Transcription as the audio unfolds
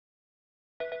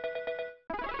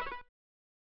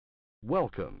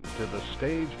Welcome to the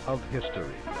stage of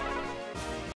history.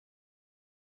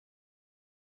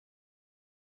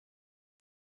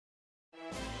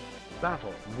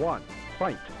 Battle 1.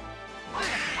 Fight!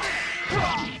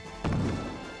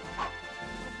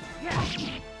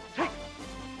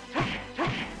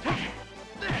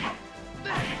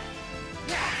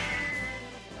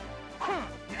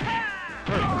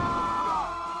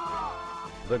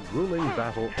 The grueling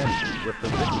battle ended with the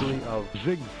victory of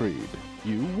Siegfried.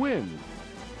 You win!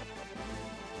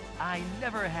 I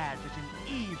never had such an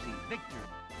easy victory.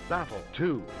 Battle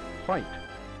 2. Fight!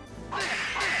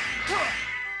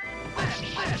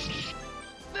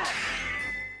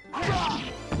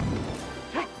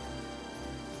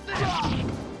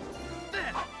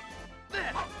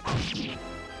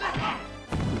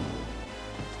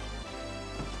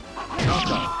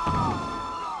 Knockout.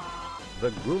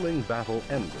 The grueling battle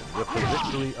ended with the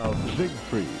victory of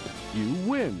Siegfried. You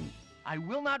win! I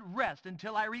will not rest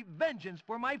until I reap vengeance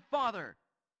for my father.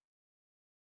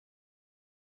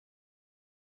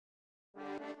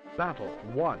 Battle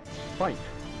 1. Fight!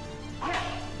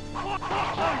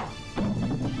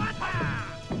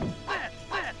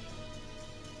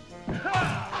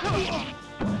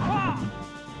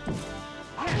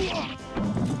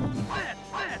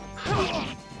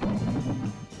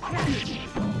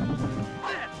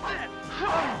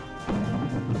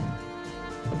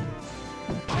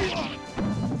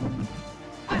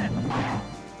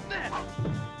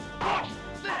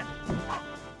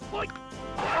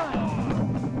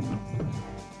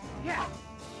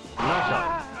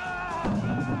 Knockout.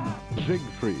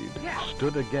 Siegfried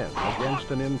stood again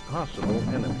against an impossible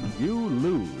enemy. You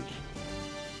lose.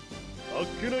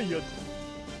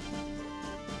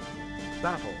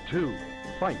 Battle 2.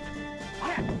 Fight.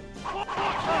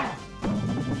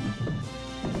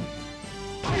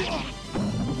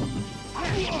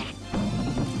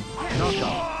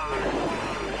 Knockout.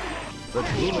 The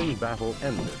grueling battle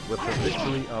ended with the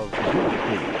victory of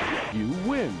Siegfried. You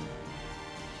win.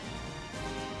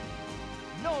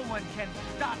 No one can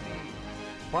stop me.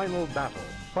 Final battle.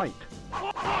 Fight.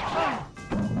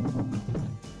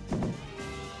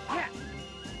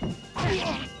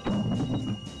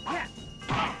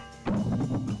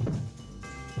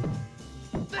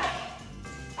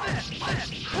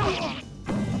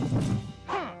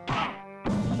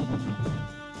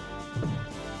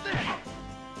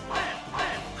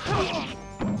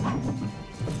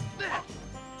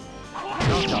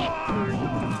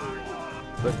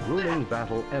 The grueling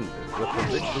battle ended with the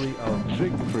victory of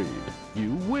Siegfried.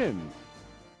 You win.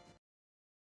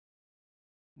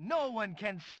 No one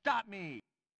can stop me.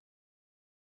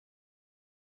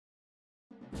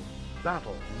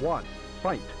 Battle 1.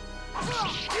 Fight.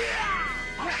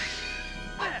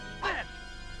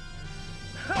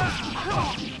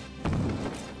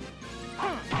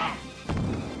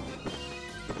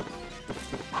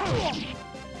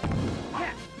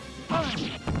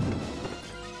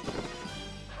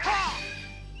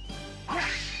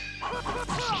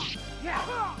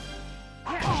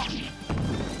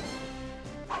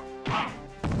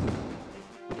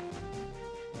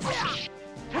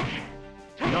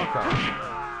 Knockout.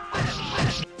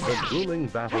 The grueling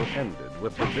battle ended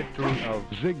with the victory of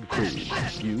Siegfried.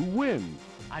 You win.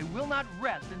 I will not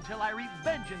rest until I reap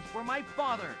vengeance for my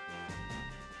father.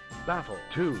 Battle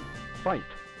 2. Fight.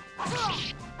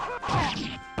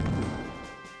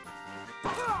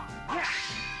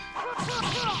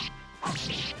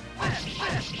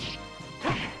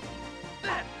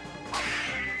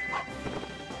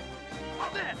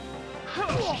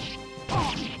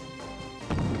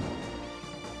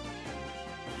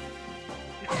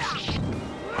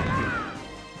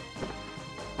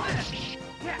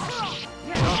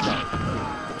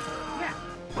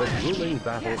 The grueling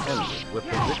battle ended with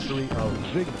the victory of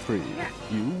Siegfried.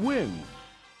 You win.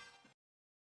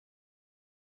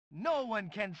 No one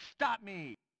can stop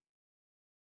me.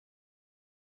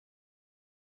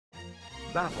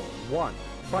 Battle 1.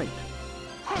 Fight.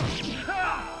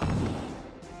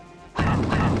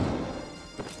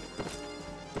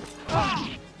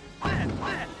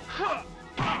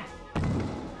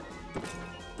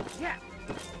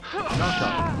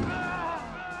 Knockout.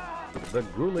 The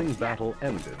grueling battle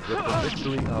ended with the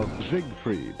victory of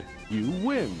Siegfried. You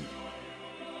win.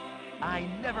 I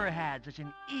never had such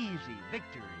an easy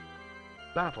victory.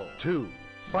 Battle 2.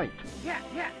 Fight.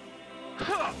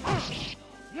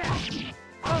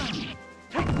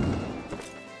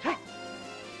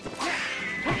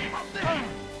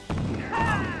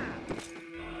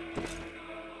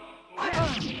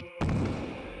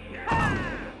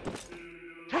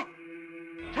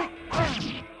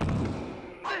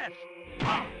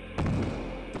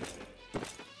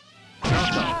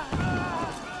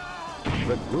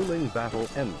 grueling battle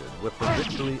ended with the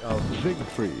victory of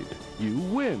Siegfried. You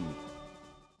win!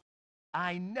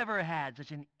 I never had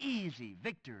such an easy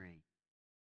victory.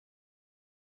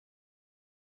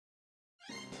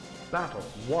 Battle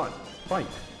 1. Fight!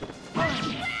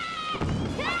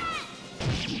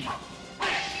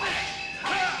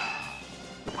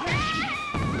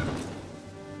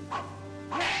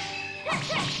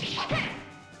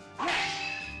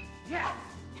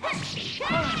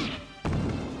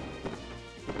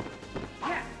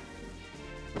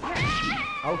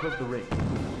 Out of the ring.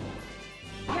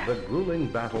 The grueling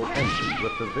battle ended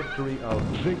with the victory of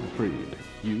Siegfried.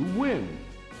 You win!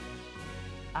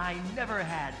 I never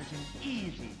had such an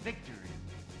easy victory.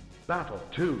 Battle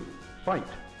 2. Fight!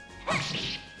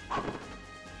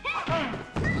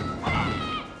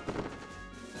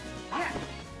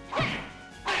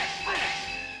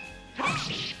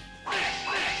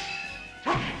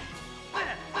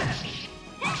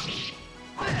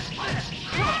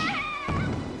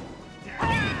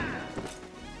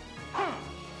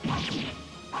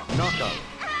 Knockout.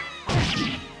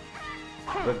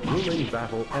 The grueling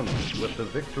battle ended with the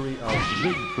victory of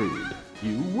Siegfried.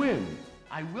 You win!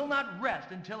 I will not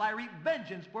rest until I reap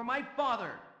vengeance for my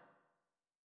father.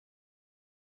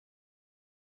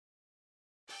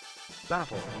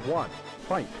 Battle 1.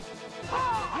 Fight!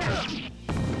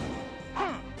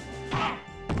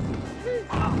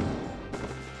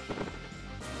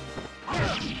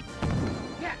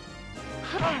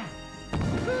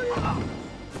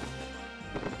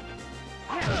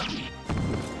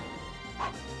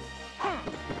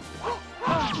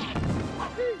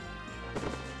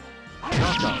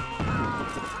 Knockout.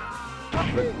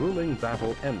 The grueling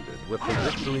battle ended with the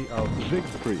victory of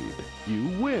Siegfried. You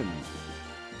win!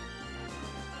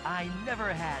 I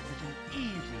never had such an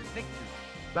easy victory.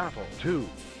 Battle 2.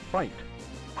 Fight!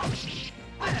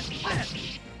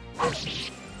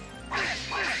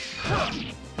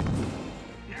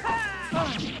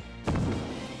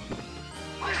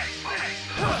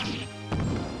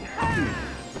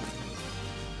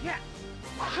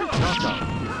 Knockout.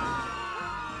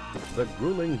 The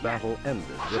grueling battle ended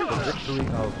with the victory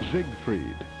of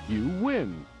Siegfried. You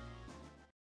win!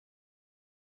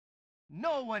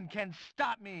 No one can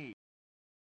stop me.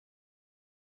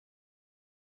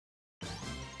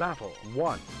 Battle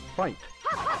 1. Fight!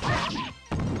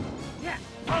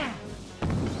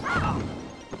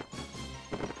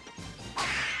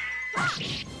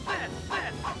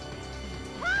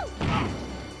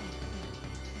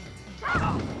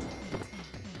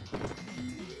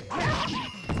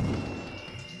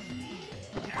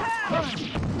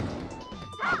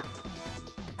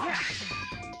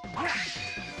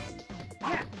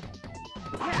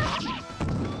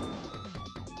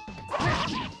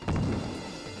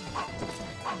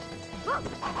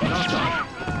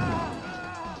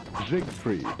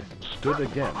 Siegfried stood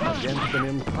again against an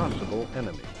impossible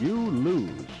enemy. You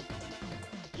lose.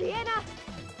 Vienna.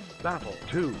 Battle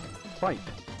 2. Fight.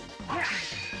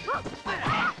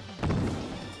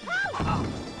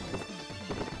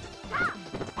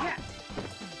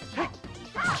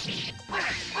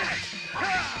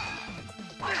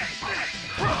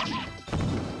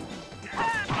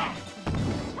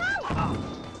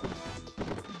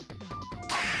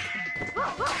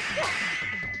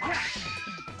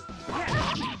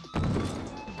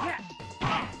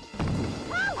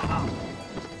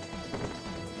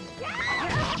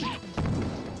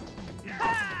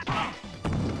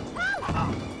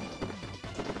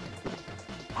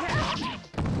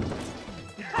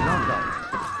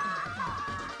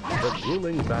 The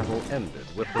grueling battle ended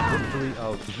with the victory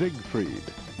of Siegfried.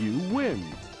 You win!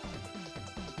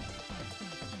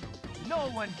 No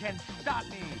one can stop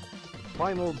me.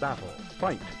 Final battle.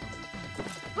 Fight!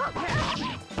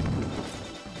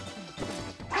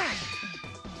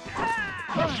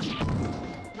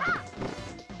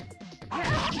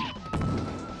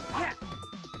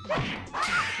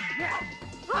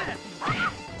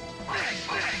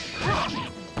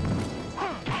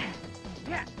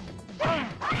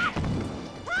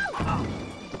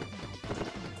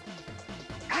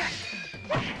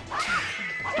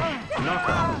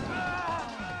 Knockout.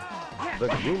 The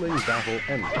grueling battle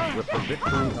ended with the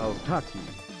victory of Taki.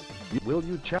 Will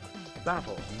you check?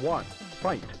 Battle 1.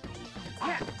 Fight.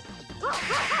 Knockout.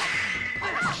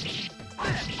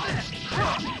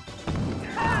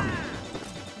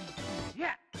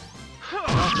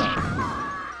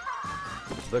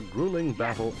 The grueling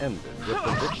battle ended with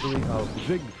the victory of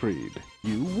Siegfried.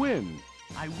 You win.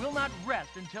 I will not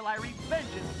rest until I reap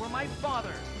vengeance for my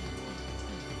father.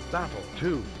 Battle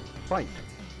 2. Fight.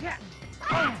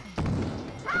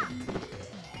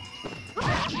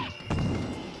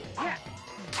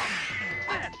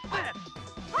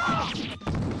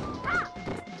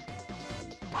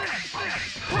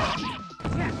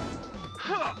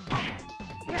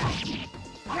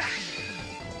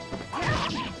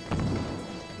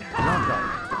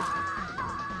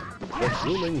 The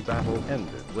grueling battle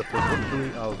ended with the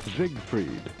victory of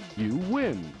Siegfried. You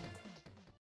win.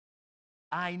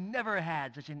 I never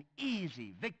had such an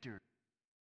easy victory.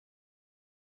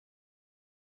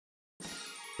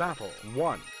 Battle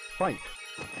 1. Fight.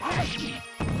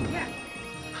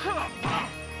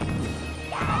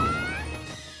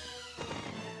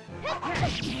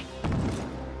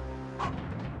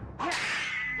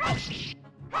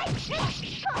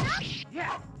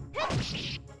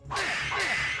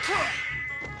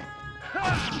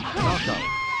 Knockout.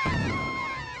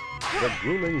 The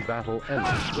grueling battle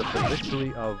ended with the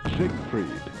victory of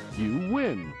Siegfried. You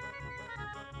win.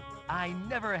 I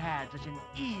never had such an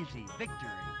easy victory.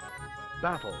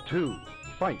 Battle 2.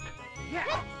 Fight.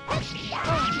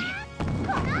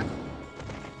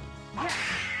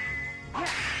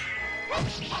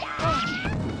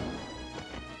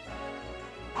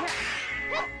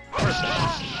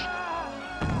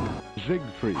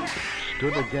 Siegfried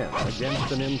stood again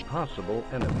against an impossible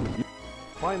enemy.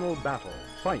 Final battle.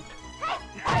 Fight.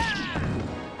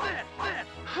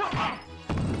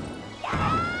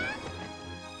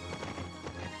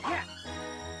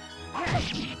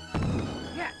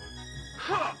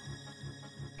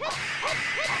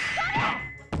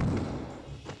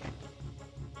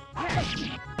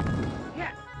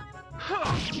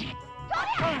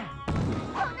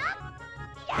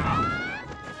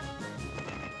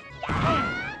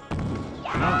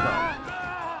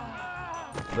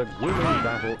 The grueling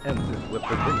battle ended with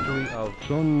the victory of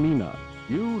Sonmina.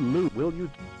 You lose. Will you?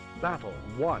 Battle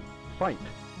 1. Fight.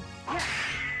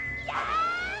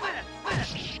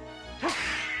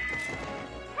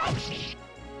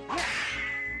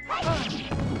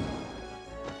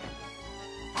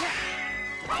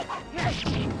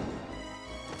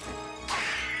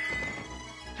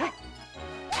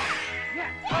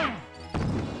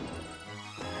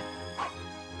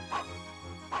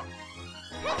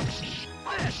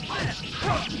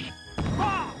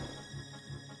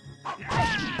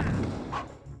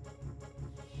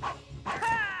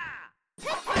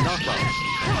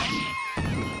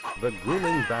 The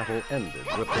grueling battle ended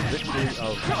with the victory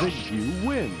of Siegfried. You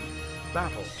win.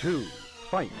 Battle 2.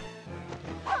 Fight.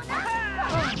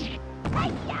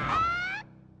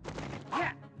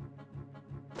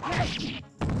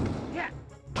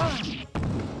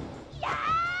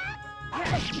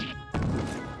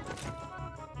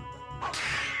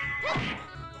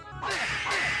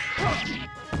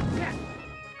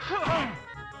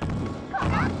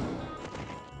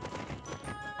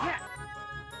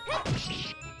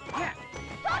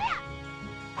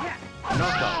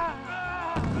 Knockout.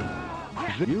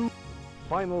 You.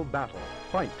 Final battle.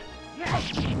 Fight.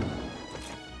 Perfect.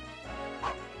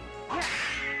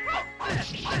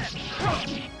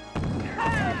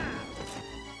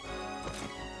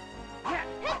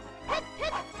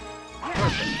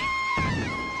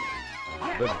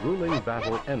 The grueling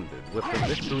battle ended with the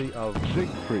victory of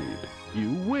Siegfried.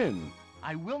 You win.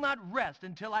 I will not rest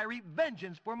until I reap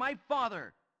vengeance for my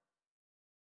father.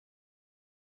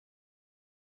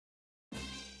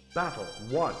 Battle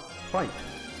 1. Fight.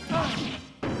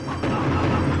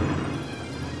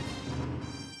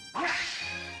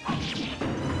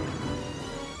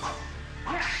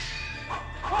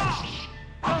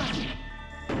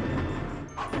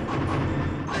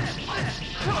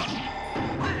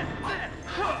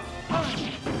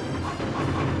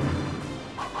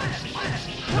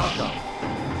 Knockout.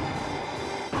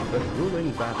 The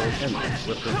grueling battle ended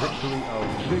with the victory of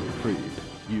Siegfried.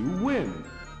 You win.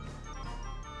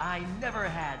 I never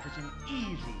had such an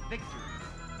easy victory.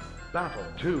 Battle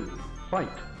 2. Fight.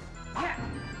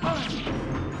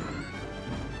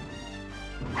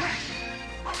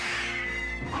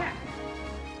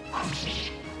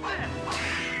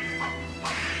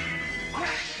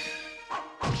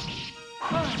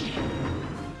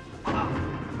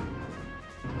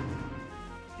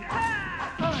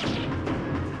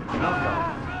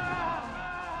 Knockout.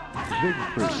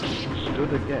 Siegfried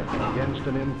stood again against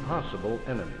an impossible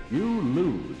enemy. You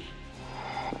lose.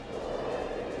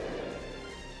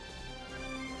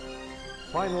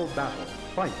 Final battle.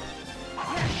 Fight.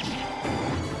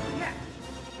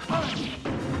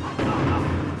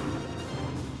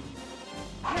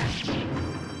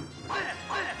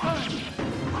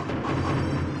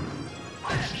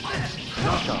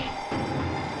 Knockout.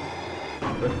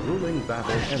 The grueling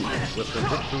battle ended with the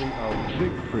victory of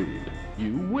Siegfried.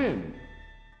 You win.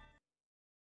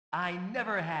 I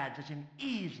never had such an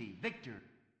easy victory.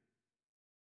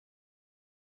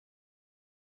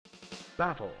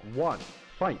 Battle 1.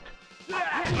 Fight.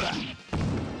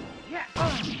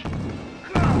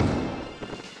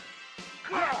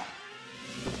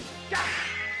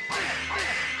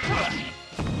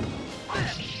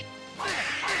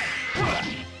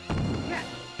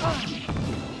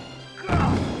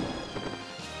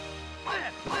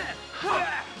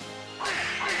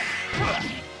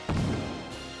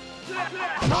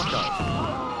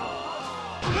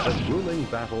 The grueling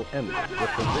battle ended with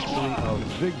the victory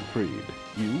of Siegfried.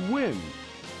 You win.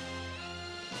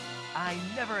 I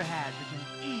never had such an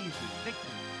easy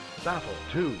victory. Battle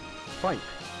 2. Fight.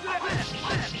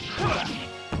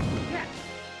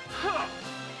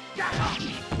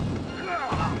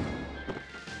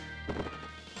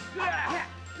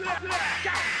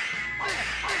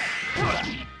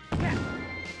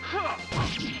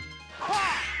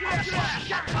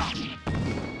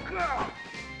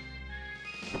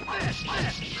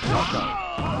 Knockout.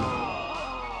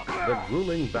 The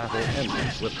grueling battle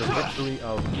ended with the victory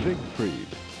of Siegfried.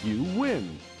 You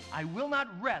win. I will not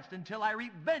rest until I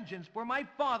reap vengeance for my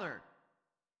father.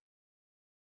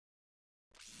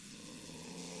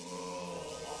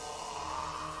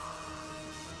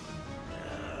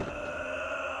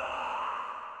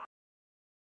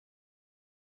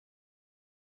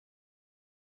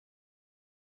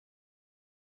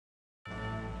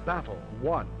 Battle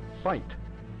 1. Fight.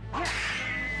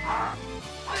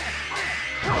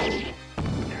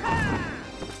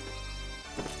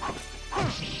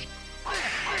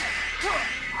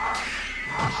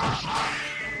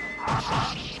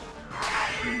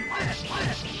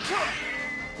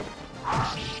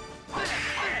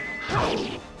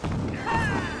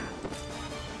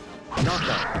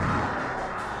 Knockout.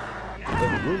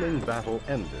 The grueling battle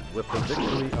ended with the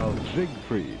victory of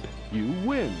Siegfried. You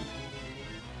win.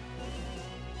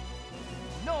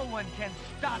 No one can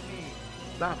stop me.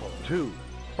 Battle 2.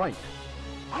 Fight.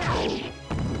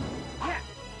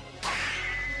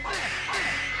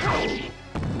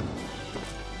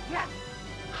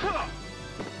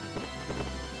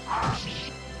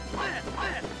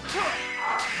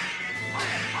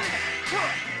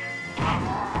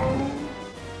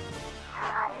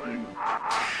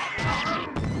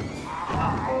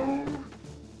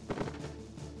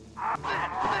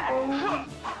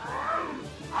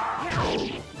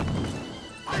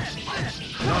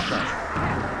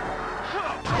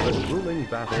 The grueling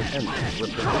battle ended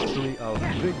with the victory of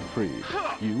Siegfried.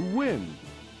 You win.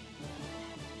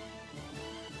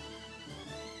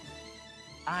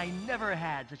 I never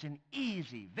had such an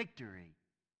easy victory.